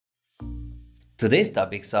Today's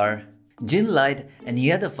topics are: Jin lied and he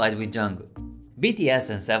had a fight with Jungkook, BTS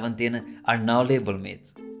and 17 are now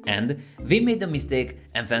labelmates, and V made a mistake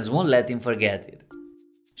and fans won't let him forget it.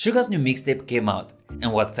 Suga's new mixtape came out,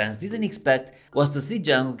 and what fans didn't expect was to see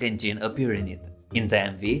Jungkook and Jin appear in it. In the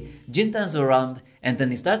MV, Jin turns around and then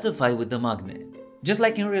he starts a fight with the maknae, just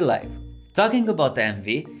like in real life. Talking about the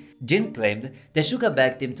MV, Jin claimed that Suga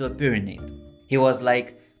begged him to appear in it. He was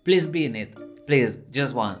like, "Please be in it, please,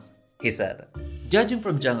 just once," he said. Judging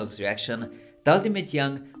from Jungkook's reaction, the ultimate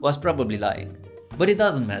hyung was probably lying. But it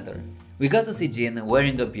doesn't matter, we got to see Jin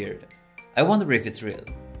wearing a beard. I wonder if it's real.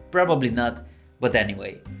 Probably not, but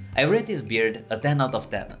anyway, I rate his beard a 10 out of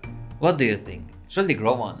 10. What do you think? Should he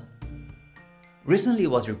grow one? Recently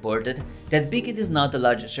it was reported that Big Hit is now the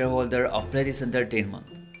largest shareholder of Pledis Entertainment.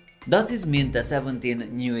 Does this mean that 17,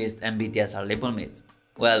 New East and BTS are labelmates?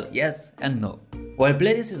 Well, yes and no. While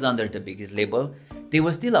Pledis is under the Big Hit label, they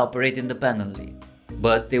will still operate independently.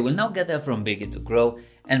 But they will now get help from Big Hit to grow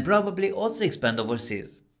and probably also expand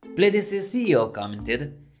overseas. Pledis' CEO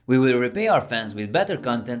commented, "We will repay our fans with better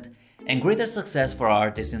content and greater success for our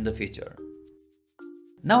artists in the future."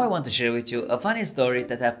 Now I want to share with you a funny story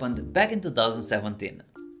that happened back in 2017.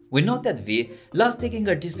 We know that V loves taking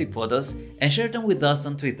artistic photos and shared them with us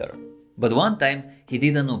on Twitter. But one time he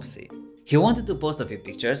did an oopsie. He wanted to post a few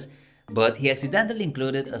pictures, but he accidentally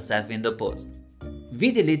included a selfie in the post.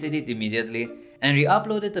 V deleted it immediately and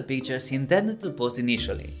re-uploaded the pictures he intended to post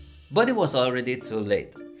initially. But it was already too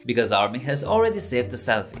late, because ARMY has already saved the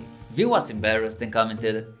selfie. V was embarrassed and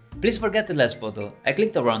commented, "Please forget the last photo, I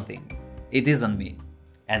clicked the wrong thing. It isn't me."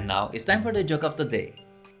 And now it's time for the joke of the day.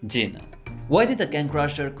 Jin. Why did the Can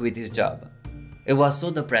Crusher quit his job? It was so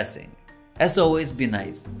depressing. As always, be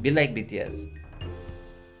nice, be like BTS.